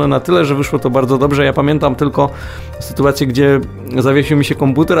przećwiczone na tyle, że wyszło to bardzo dobrze. Ja pamiętam tylko sytuację, gdzie zawiesił mi się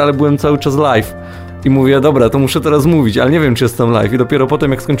komputer, ale byłem cały czas live. I mówię, dobra, to muszę teraz mówić, ale nie wiem, czy jestem live. I dopiero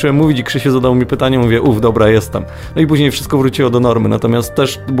potem, jak skończyłem mówić i Krzysiu zadał mi pytanie, mówię, dobra, jestem. No i później wszystko wróciło do normy, natomiast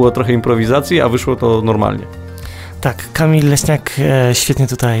też było trochę improwizacji, a wyszło to normalnie. Tak, Kamil Leśniak świetnie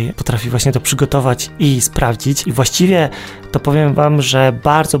tutaj potrafi właśnie to przygotować i sprawdzić i właściwie to powiem wam, że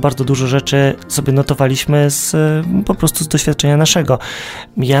bardzo, bardzo dużo rzeczy sobie notowaliśmy po prostu z doświadczenia naszego.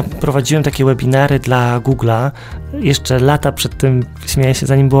 Ja prowadziłem takie webinary dla Google'a jeszcze lata przed tym, śmieję się,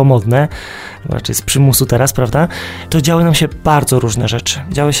 zanim było modne, raczej z przymusu teraz, prawda? To działy nam się bardzo różne rzeczy.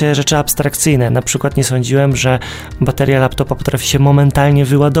 Działy się rzeczy abstrakcyjne. Na przykład nie sądziłem, że bateria laptopa potrafi się momentalnie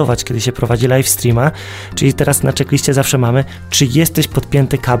wyładować, kiedy się prowadzi live streama, czyli teraz na checkliście zawsze mamy, czy jesteś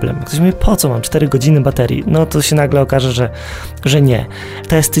podpięty kablem. Ktoś mówi, po co mam 4 godziny baterii? No to się nagle okaże, że nie.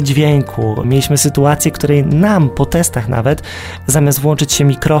 Testy dźwięku. Mieliśmy sytuację, której nam po testach nawet, zamiast włączyć się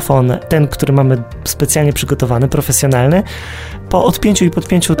mikrofon, ten, który mamy specjalnie przygotowany, profesjonalny, po odpięciu i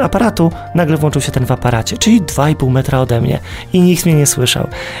podpięciu aparatu nagle włączył się ten w aparacie, czyli 2,5 metra ode mnie i nikt mnie nie słyszał.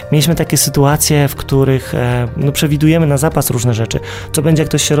 Mieliśmy takie sytuacje, w których przewidujemy na zapas różne rzeczy. Co będzie, jak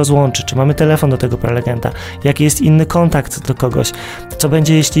ktoś się rozłączy? Czy mamy telefon do tego prelegenta? Jaki jest inny kontakt do kogoś? Co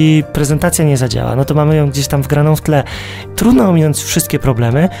będzie, jeśli prezentacja nie zadziała? No to mamy ją gdzieś tam wgraną w tle. Trudno ominąć wszystkie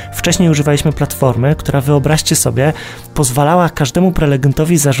problemy. Wcześniej używaliśmy platformy, która, wyobraźcie sobie, pozwalała każdemu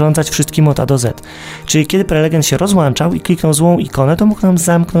prelegentowi zarządzać wszystkim od A do Z. Czyli kiedy prelegent się rozłączał i kliknął złą ikonę, to mógł nam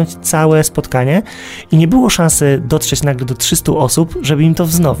zamknąć całe spotkanie i nie było szansy dotrzeć nagle do 300 osób, żeby im to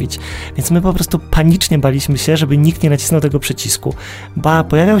wznowić. Więc my po prostu panicznie baliśmy się, żeby nikt nie nacisnął tego przycisku.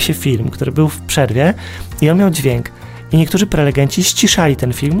 Pojawiał się film, który był w przerwie i on miał dźwięk. I niektórzy prelegenci ściszali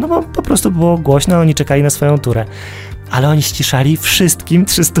ten film, no bo po prostu było głośno, oni czekali na swoją turę. Ale oni ściszali wszystkim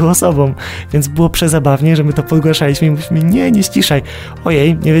 300 osobom, więc było przezabawnie, że my to podgłaszaliśmy i mówiliśmy, nie ściszaj.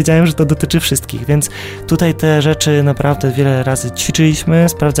 Ojej, nie wiedziałem, że to dotyczy wszystkich, więc tutaj te rzeczy naprawdę wiele razy ćwiczyliśmy,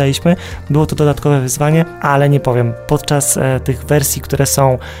 sprawdzaliśmy, było to dodatkowe wyzwanie, ale nie powiem, podczas tych wersji, które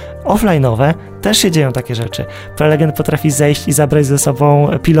są offline'owe, też się dzieją takie rzeczy. Prelegent potrafi zejść i zabrać ze sobą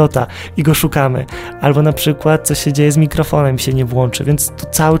pilota i go szukamy. Albo na przykład coś się dzieje z mikrofonem i się nie włączy, więc tu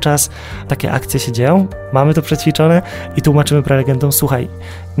cały czas takie akcje się dzieją, mamy to przećwiczone i tłumaczymy prelegentom, słuchaj,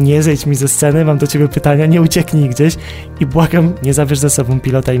 nie zejdź mi ze sceny, mam do ciebie pytania, nie ucieknij gdzieś i błagam, nie zabierz ze sobą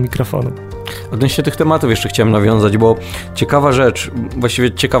pilota i mikrofonu. Odnośnie tych tematów jeszcze chciałem nawiązać, bo ciekawa rzecz,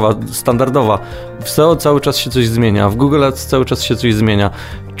 właściwie ciekawa, standardowa, w SEO cały czas się coś zmienia, w Google Ads cały czas się coś zmienia.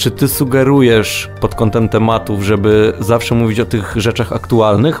 Czy ty sugerujesz pod kątem tematów, żeby zawsze mówić o tych rzeczach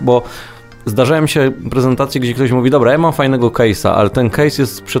aktualnych, bo zdarzają się prezentacje, gdzie ktoś mówi, dobra, ja mam fajnego case'a, ale ten case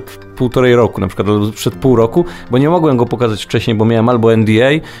jest sprzed 1,5 roku, na przykład albo przed pół roku, bo nie mogłem go pokazać wcześniej, bo miałem albo NDA,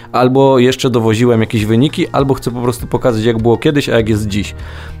 albo jeszcze dowoziłem jakieś wyniki, albo chcę po prostu pokazać, jak było kiedyś, a jak jest dziś.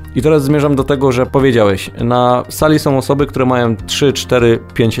 I teraz zmierzam do tego, że powiedziałeś, na sali są osoby, które mają 3, 4,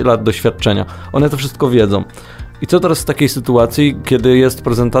 5 lat doświadczenia. One to wszystko wiedzą. I co teraz w takiej sytuacji, kiedy jest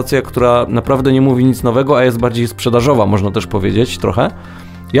prezentacja, która naprawdę nie mówi nic nowego, a jest bardziej sprzedażowa, można też powiedzieć trochę?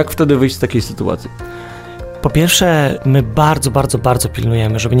 Jak wtedy wyjść z takiej sytuacji? Po pierwsze, my bardzo, bardzo, bardzo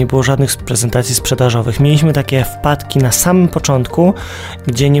pilnujemy, żeby nie było żadnych prezentacji sprzedażowych. Mieliśmy takie wpadki na samym początku,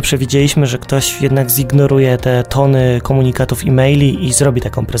 gdzie nie przewidzieliśmy, że ktoś jednak zignoruje te tony komunikatów e-maili i zrobi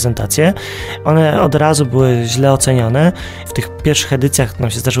taką prezentację. One od razu były źle ocenione. W tych pierwszych edycjach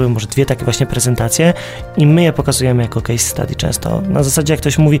nam się zdarzyły może 2 takie właśnie prezentacje i my je pokazujemy jako case study często. Na zasadzie, jak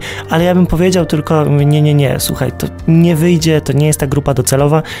ktoś mówi, ale ja bym powiedział tylko, nie, słuchaj, to nie wyjdzie, to nie jest ta grupa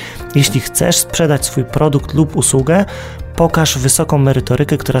docelowa. Jeśli chcesz sprzedać swój produkt produkt lub usługę, pokaż wysoką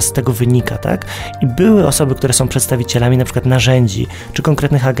merytorykę, która z tego wynika, tak? I były osoby, które są przedstawicielami na przykład narzędzi czy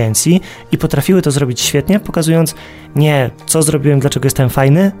konkretnych agencji i potrafiły to zrobić świetnie, pokazując nie co zrobiłem, dlaczego jestem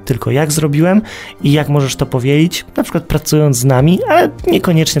fajny, tylko jak zrobiłem i jak możesz to powielić, na przykład pracując z nami, ale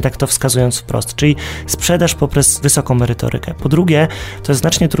niekoniecznie tak to wskazując wprost, czyli sprzedaż poprzez wysoką merytorykę. Po drugie, to jest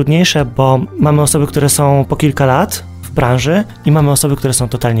znacznie trudniejsze, bo mamy osoby, które są po kilka lat w branży i mamy osoby, które są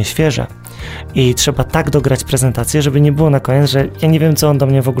totalnie świeże. I trzeba tak dograć prezentację, żeby nie było na koniec, że ja nie wiem, co on do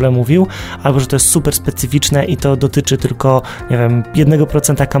mnie w ogóle mówił, albo że to jest super specyficzne i to dotyczy tylko, nie wiem,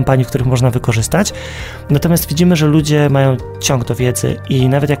 1% kampanii, w których można wykorzystać. Natomiast widzimy, że ludzie mają ciąg do wiedzy i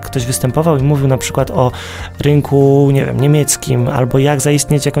nawet jak ktoś występował i mówił na przykład o rynku, nie wiem, niemieckim, albo jak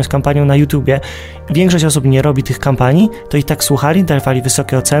zaistnieć jakąś kampanią na YouTubie, większość osób nie robi tych kampanii, to i tak słuchali, dawali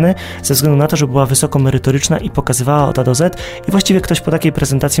wysokie oceny ze względu na to, że była wysoko merytoryczna i pokazywała od A do Z i właściwie ktoś po takiej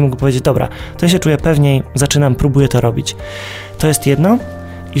prezentacji mógł powiedzieć, dobra, to ja się czuję pewniej, zaczynam, próbuję to robić. To jest jedno.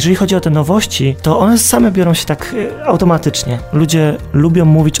 Jeżeli chodzi o te nowości, to one same biorą się tak automatycznie. Ludzie lubią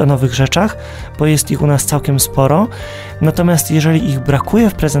mówić o nowych rzeczach, bo jest ich u nas całkiem sporo. Natomiast jeżeli ich brakuje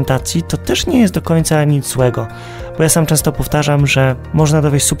w prezentacji, to też nie jest do końca nic złego. Bo ja sam często powtarzam, że można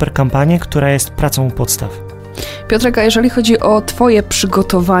dowieść super kampanię, która jest pracą u podstaw. Piotrek, a jeżeli chodzi o twoje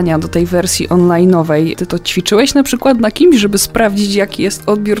przygotowania do tej wersji online'owej, ty to ćwiczyłeś na przykład na kimś, żeby sprawdzić, jaki jest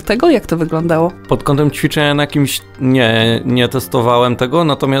odbiór tego? Jak to wyglądało? Pod kątem ćwiczenia na kimś nie testowałem tego,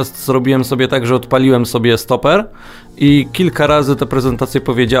 natomiast zrobiłem sobie tak, że odpaliłem sobie stoper i kilka razy tę prezentację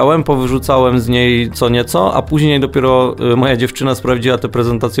powiedziałem, powyrzucałem z niej co nieco, a później dopiero moja dziewczyna sprawdziła tę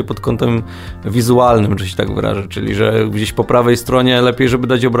prezentację pod kątem wizualnym, że się tak wyrażę, czyli że gdzieś po prawej stronie lepiej, żeby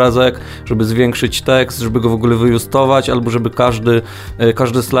dać obrazek, żeby zwiększyć tekst, żeby go w ogóle wyjustować, albo żeby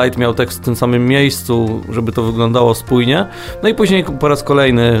każdy slajd miał tekst w tym samym miejscu, żeby to wyglądało spójnie. No i później po raz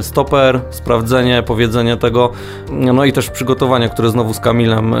kolejny stoper, sprawdzenie, powiedzenie tego, no i też przygotowania, które znowu z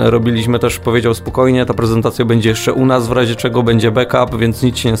Kamilem robiliśmy, też powiedział spokojnie, ta prezentacja będzie jeszcze u nas, w razie czego będzie backup, więc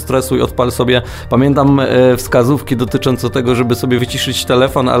nic się nie stresuj, odpal sobie. Pamiętam wskazówki dotyczące tego, żeby sobie wyciszyć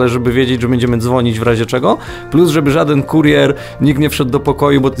telefon, ale żeby wiedzieć, że będziemy dzwonić w razie czego, plus żeby żaden kurier, nikt nie wszedł do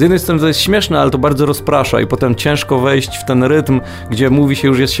pokoju, bo z jednej strony to jest śmieszne, ale to bardzo rozprasza i potem ciężko wejść w ten rytm, gdzie mówi się,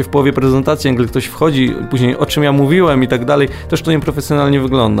 już jest się w połowie prezentacji, gdy ktoś wchodzi, później o czym ja mówiłem i tak dalej, też to nieprofesjonalnie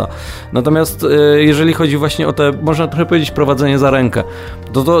wygląda. Natomiast jeżeli chodzi właśnie o te, można trochę powiedzieć, prowadzenie za rękę,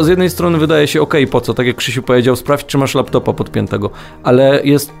 to z jednej strony wydaje się po co, tak jak Krzysiu powiedział, sprawdź, czy masz laptopa podpiętego, ale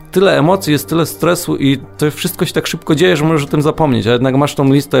jest tyle emocji, jest tyle stresu i to wszystko się tak szybko dzieje, że możesz o tym zapomnieć, a jednak masz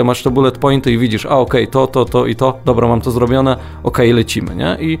tą listę, masz te bullet pointy i widzisz, to i to, dobra, mam to zrobione, lecimy,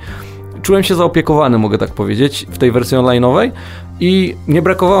 nie? I czułem się zaopiekowany, mogę tak powiedzieć, w tej wersji online'owej i nie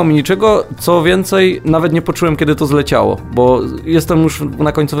brakowało mi niczego, co więcej, nawet nie poczułem, kiedy to zleciało, bo jestem już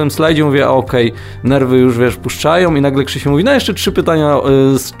na końcowym slajdzie, mówię, nerwy już, puszczają i nagle Krzysiu mówi, jeszcze 3 pytania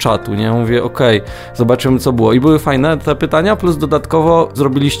z czatu, nie? Mówię, zobaczymy, co było. I były fajne te pytania, plus dodatkowo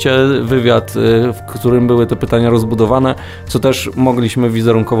zrobiliście wywiad, w którym były te pytania rozbudowane, co też mogliśmy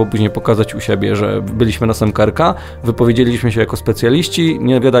wizerunkowo później pokazać u siebie, że byliśmy na SMKRK, wypowiedzieliśmy się jako specjaliści,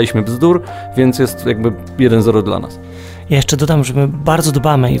 nie gadaliśmy bzdur, więc jest jakby 1-0 dla nas. Ja jeszcze dodam, że my bardzo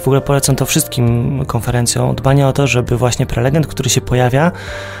dbamy i w ogóle polecam to wszystkim konferencjom, dbanie o to, żeby właśnie prelegent, który się pojawia,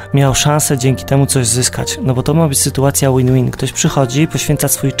 miał szansę dzięki temu coś zyskać, no bo to ma być sytuacja win-win. Ktoś przychodzi, poświęca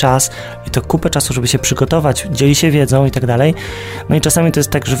swój czas i to kupę czasu, żeby się przygotować, dzieli się wiedzą i tak dalej, no i czasami to jest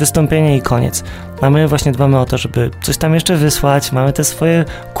tak, że wystąpienie i koniec. A my właśnie dbamy o to, żeby coś tam jeszcze wysłać, mamy te swoje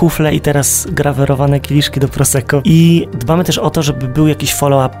kufle i teraz grawerowane kieliszki do Prosecco i dbamy też o to, żeby był jakiś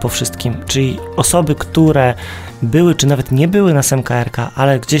follow-up po wszystkim, czyli osoby, które były, czy nawet nie były na SMKRK,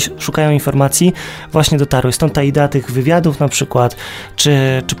 ale gdzieś szukają informacji, właśnie dotarły. Stąd ta idea tych wywiadów na przykład,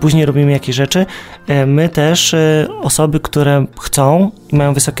 czy później robimy jakieś rzeczy. My też osoby, które chcą i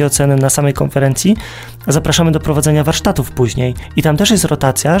mają wysokie oceny na samej konferencji, zapraszamy do prowadzenia warsztatów później. I tam też jest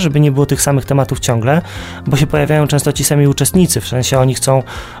rotacja, żeby nie było tych samych tematów ciągle, bo się pojawiają często ci sami uczestnicy, w sensie oni chcą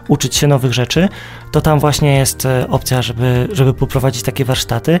uczyć się nowych rzeczy, to tam właśnie jest opcja, żeby poprowadzić takie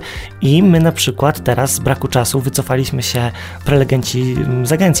warsztaty i my na przykład teraz z braku czasu wycofaliśmy się, prelegenci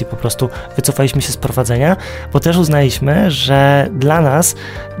z agencji po prostu, wycofaliśmy się z prowadzenia, bo też uznaliśmy, że dla nas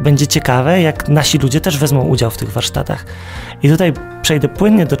będzie ciekawe, jak nasi ludzie też wezmą udział w tych warsztatach. I tutaj przejdę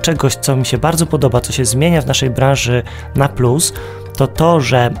płynnie do czegoś, co mi się bardzo podoba, co się zmienia w naszej branży na plus, to,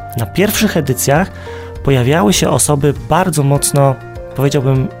 że na pierwszych edycjach pojawiały się osoby bardzo mocno,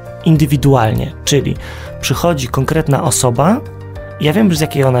 powiedziałbym, indywidualnie, czyli przychodzi konkretna osoba, ja wiem, z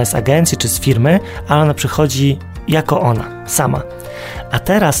jakiej ona jest agencji czy z firmy, ale ona przychodzi jako ona, sama. A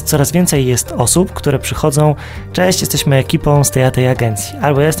teraz coraz więcej jest osób, które przychodzą, cześć, jesteśmy ekipą z tej agencji,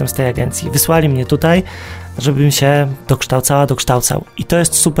 albo ja jestem z tej agencji, wysłali mnie tutaj, żebym się dokształcał. I to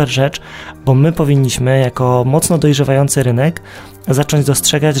jest super rzecz, bo my powinniśmy jako mocno dojrzewający rynek zacząć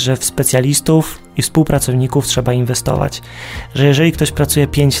dostrzegać, że w specjalistów i współpracowników trzeba inwestować. Że jeżeli ktoś pracuje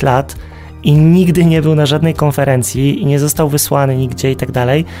 5 lat i nigdy nie był na żadnej konferencji i nie został wysłany nigdzie i tak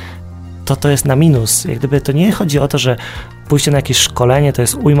dalej, to jest na minus. Jak gdyby to nie chodzi o to, że pójście na jakieś szkolenie to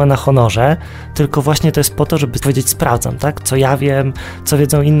jest ujma na honorze, tylko właśnie to jest po to, żeby powiedzieć sprawdzam, tak? Co ja wiem, co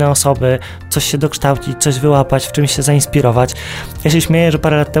wiedzą inne osoby, coś się dokształcić, coś wyłapać, w czymś się zainspirować. Ja się śmieję, że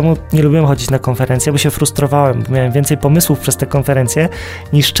parę lat temu nie lubiłem chodzić na konferencje, bo się frustrowałem, bo miałem więcej pomysłów przez te konferencje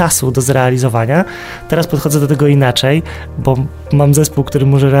niż czasu do zrealizowania. Teraz podchodzę do tego inaczej, bo mam zespół, który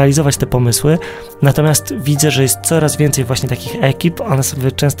może realizować te pomysły, natomiast widzę, że jest coraz więcej właśnie takich ekip, one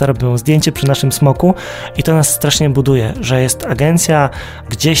sobie często robią zdjęcie przy naszym smoku i to nas strasznie buduje, że jest agencja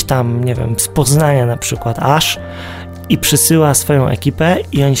gdzieś tam, nie wiem, z Poznania na przykład aż i przysyła swoją ekipę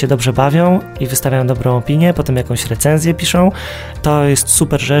i oni się dobrze bawią i wystawiają dobrą opinię, potem jakąś recenzję piszą. To jest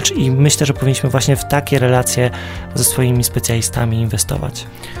super rzecz i myślę, że powinniśmy właśnie w takie relacje ze swoimi specjalistami inwestować.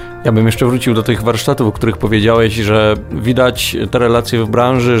 Ja bym jeszcze wrócił do tych warsztatów, o których powiedziałeś, że widać te relacje w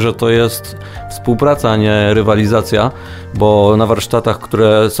branży, że to jest współpraca, a nie rywalizacja, bo na warsztatach,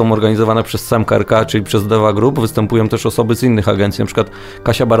 które są organizowane przez SEMKRK, czyli przez Deva Group, występują też osoby z innych agencji, na przykład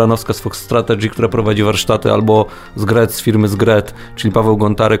Kasia Baranowska z Fox Strategy, która prowadzi warsztaty, albo z firmy Zgret, czyli Paweł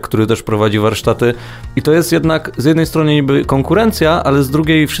Gontarek, który też prowadzi warsztaty. I to jest jednak z jednej strony niby konkurencja, ale z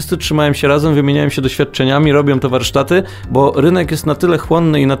drugiej wszyscy trzymają się razem, wymieniają się doświadczeniami, robią te warsztaty, bo rynek jest na tyle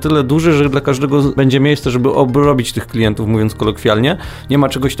chłonny i na tyle duży, że dla każdego będzie miejsce, żeby obrobić tych klientów, mówiąc kolokwialnie. Nie ma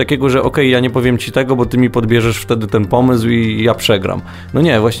czegoś takiego, że okej, ja nie powiem ci tego, bo ty mi podbierzesz wtedy ten pomysł i ja przegram. No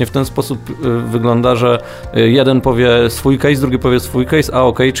nie, właśnie w ten sposób wygląda, że jeden powie swój case, drugi powie swój case, a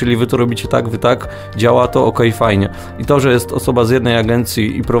okej, czyli wy to robicie tak, wy tak, działa to, okej, fajnie. I to, że jest osoba z jednej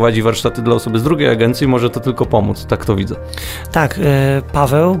agencji i prowadzi warsztaty dla osoby z drugiej agencji, może to tylko pomóc, tak to widzę. Tak,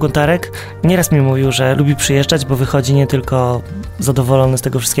 Paweł Gontarek nieraz mi mówił, że lubi przyjeżdżać, bo wychodzi nie tylko zadowolony z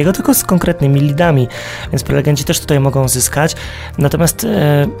tego wszystkiego, tylko z konkretnymi leadami, więc prelegenci też tutaj mogą zyskać. Natomiast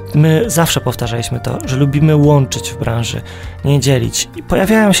my zawsze powtarzaliśmy to, że lubimy łączyć w branży, nie dzielić. I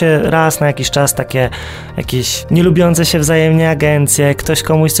pojawiają się raz na jakiś czas takie jakieś nielubiące się wzajemnie agencje, ktoś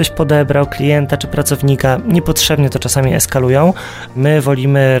komuś coś podebrał, klienta czy pracownika, niepotrzebnie to czasami eskalują. My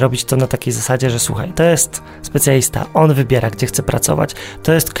wolimy robić to na takiej zasadzie, że słuchaj, to jest specjalista, on wybiera, gdzie chce pracować,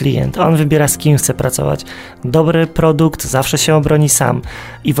 to jest klient, on wybiera, z kim chce pracować. Dobry produkt zawsze się obroni sam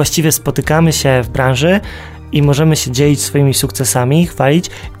i właściwie spotykamy się w branży i możemy się dzielić swoimi sukcesami, chwalić.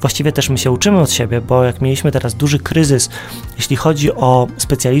 Właściwie też my się uczymy od siebie, bo jak mieliśmy teraz duży kryzys, jeśli chodzi o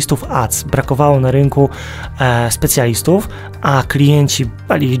specjalistów ads, brakowało na rynku specjalistów, a klienci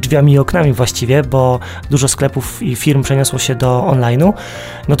palili drzwiami i oknami właściwie, bo dużo sklepów i firm przeniosło się do online'u,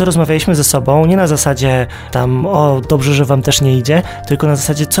 no to rozmawialiśmy ze sobą nie na zasadzie tam, o dobrze, że wam też nie idzie, tylko na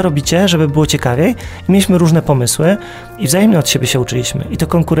zasadzie, co robicie, żeby było ciekawiej, i mieliśmy różne pomysły i wzajemnie od siebie się uczyliśmy. I to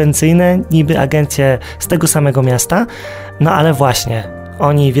konkurencyjne, niby agencje z tego samego miasta, no ale właśnie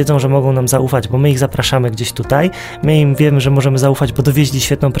oni wiedzą, że mogą nam zaufać, bo my ich zapraszamy gdzieś tutaj, my im wiemy, że możemy zaufać, bo dowieźli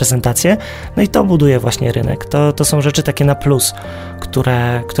świetną prezentację, no i to buduje właśnie rynek. To są rzeczy takie na plus,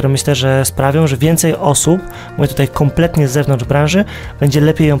 które myślę, że sprawią, że więcej osób, mówię tutaj kompletnie z zewnątrz branży, będzie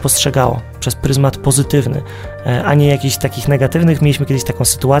lepiej ją postrzegało przez pryzmat pozytywny, a nie jakichś takich negatywnych. Mieliśmy kiedyś taką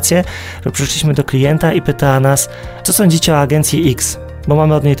sytuację, że przyszliśmy do klienta i pytała nas, co sądzicie o agencji X, bo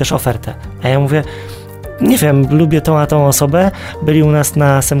mamy od niej też ofertę. A ja mówię, nie wiem, lubię tą a tą osobę, byli u nas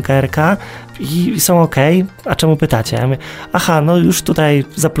na SEMKRK i są okej, a czemu pytacie? Ja mówię, aha, no już tutaj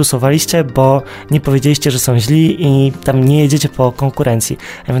zaplusowaliście, bo nie powiedzieliście, że są źli i tam nie jedziecie po konkurencji.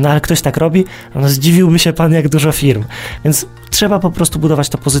 Ja mówię, no ale ktoś tak robi? No zdziwiłby się pan, jak dużo firm. Więc trzeba po prostu budować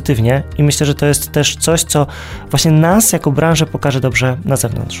to pozytywnie i myślę, że to jest też coś, co właśnie nas jako branżę pokaże dobrze na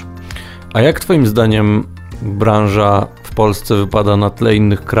zewnątrz. A jak twoim zdaniem branża w Polsce wypada na tle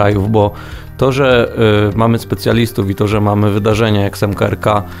innych krajów? Bo to, że mamy specjalistów i to, że mamy wydarzenia jak SEMKRK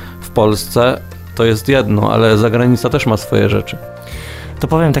w Polsce, to jest jedno, ale zagranica też ma swoje rzeczy. To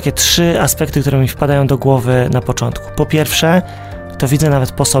powiem takie 3 aspekty, które mi wpadają do głowy na początku. Po pierwsze, to widzę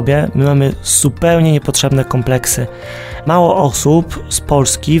nawet po sobie, my mamy zupełnie niepotrzebne kompleksy. Mało osób z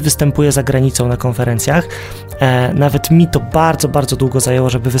Polski występuje za granicą na konferencjach Nawet mi to bardzo, bardzo długo zajęło,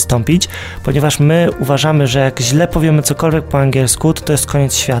 żeby wystąpić, ponieważ my uważamy, że jak źle powiemy cokolwiek po angielsku, to jest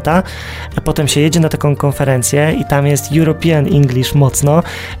koniec świata, a potem się jedzie na taką konferencję i tam jest European English mocno,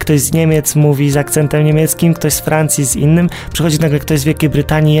 ktoś z Niemiec mówi z akcentem niemieckim, ktoś z Francji z innym, przychodzi nagle ktoś z Wielkiej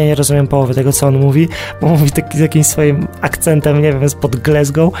Brytanii, ja nie rozumiem połowy tego, co on mówi, bo mówi z jakimś swoim akcentem, nie wiem, spod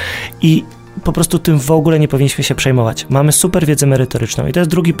Glasgow i po prostu tym w ogóle nie powinniśmy się przejmować. Mamy super wiedzę merytoryczną i to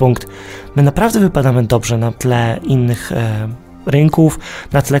jest drugi punkt. My naprawdę wypadamy dobrze na tle innych rynków,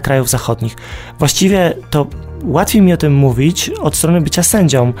 na tle krajów zachodnich. Właściwie to łatwiej mi o tym mówić od strony bycia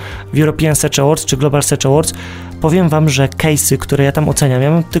sędzią w European Search Awards czy Global Search Awards. Powiem wam, że case'y, które ja tam oceniam,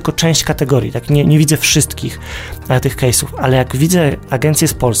 ja mam tylko część kategorii, tak nie widzę wszystkich tych case'ów, ale jak widzę agencję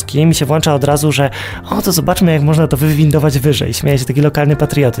z Polski, mi się włącza od razu, że to zobaczmy, jak można to wywindować wyżej. Śmieje się, taki lokalny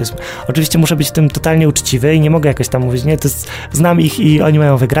patriotyzm. Oczywiście muszę być w tym totalnie uczciwy i nie mogę jakoś tam mówić, nie, to znam ich i oni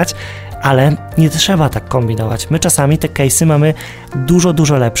mają wygrać, ale nie trzeba tak kombinować. My czasami te case'y mamy dużo,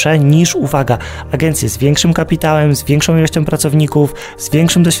 dużo lepsze niż, uwaga, agencje z większym kapitałem, z większą ilością pracowników, z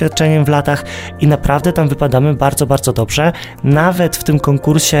większym doświadczeniem w latach i naprawdę tam wypadamy bardzo, bardzo dobrze. Nawet w tym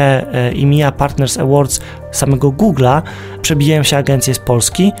konkursie EMEA Partners Awards samego Google'a przebijają się agencje z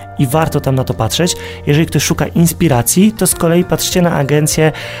Polski i warto tam na to patrzeć. Jeżeli ktoś szuka inspiracji, to z kolei patrzcie na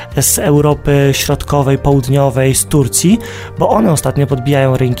agencje z Europy Środkowej, Południowej, z Turcji, bo one ostatnio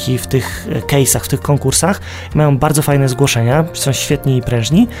podbijają rynki w tych case'ach, w tych konkursach i mają bardzo fajne zgłoszenia, są świetni i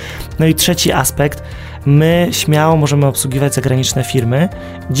prężni. No i trzeci aspekt, my śmiało możemy obsługiwać zagraniczne firmy.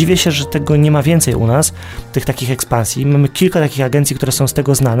 Dziwię się, że tego nie ma więcej u nas, tych takich ekspansji. Mamy kilka takich agencji, które są z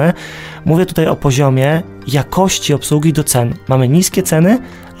tego znane. Mówię tutaj o poziomie jakości obsługi do cen. Mamy niskie ceny,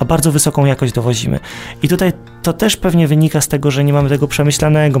 a bardzo wysoką jakość dowozimy. I tutaj to też pewnie wynika z tego, że nie mamy tego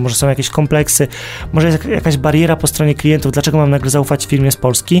przemyślanego, może są jakieś kompleksy, może jest jakaś bariera po stronie klientów, dlaczego mam nagle zaufać firmie z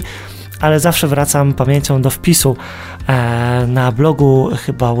Polski, ale zawsze wracam pamięcią do wpisu na blogu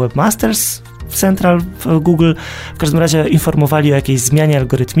chyba Webmasters Central w Google. W każdym razie informowali o jakiejś zmianie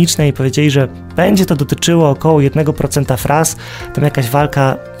algorytmicznej i powiedzieli, że będzie to dotyczyło około 1% fraz, tam jakaś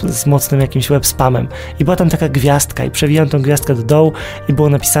walka z mocnym jakimś web spamem. I była tam taka gwiazdka i przewijam tą gwiazdkę do dołu i było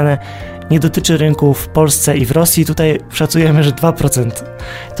napisane: nie dotyczy rynków w Polsce i w Rosji, tutaj szacujemy, że 2%.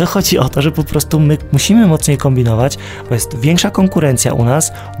 To chodzi o to, że po prostu my musimy mocniej kombinować, bo jest większa konkurencja u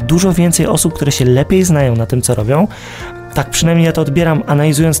nas, dużo więcej osób, które się lepiej znają na tym, co robią. Tak przynajmniej ja to odbieram,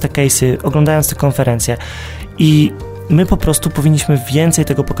 analizując te case'y, oglądając te konferencje i my po prostu powinniśmy więcej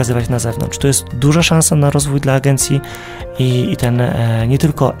tego pokazywać na zewnątrz. To jest duża szansa na rozwój dla agencji i ten nie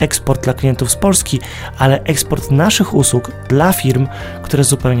tylko eksport dla klientów z Polski, ale eksport naszych usług dla firm, które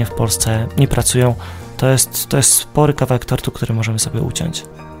zupełnie w Polsce nie pracują. To jest spory kawałek tortu, który możemy sobie uciąć.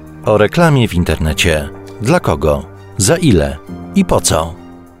 O reklamie w internecie. Dla kogo? Za ile? I po co?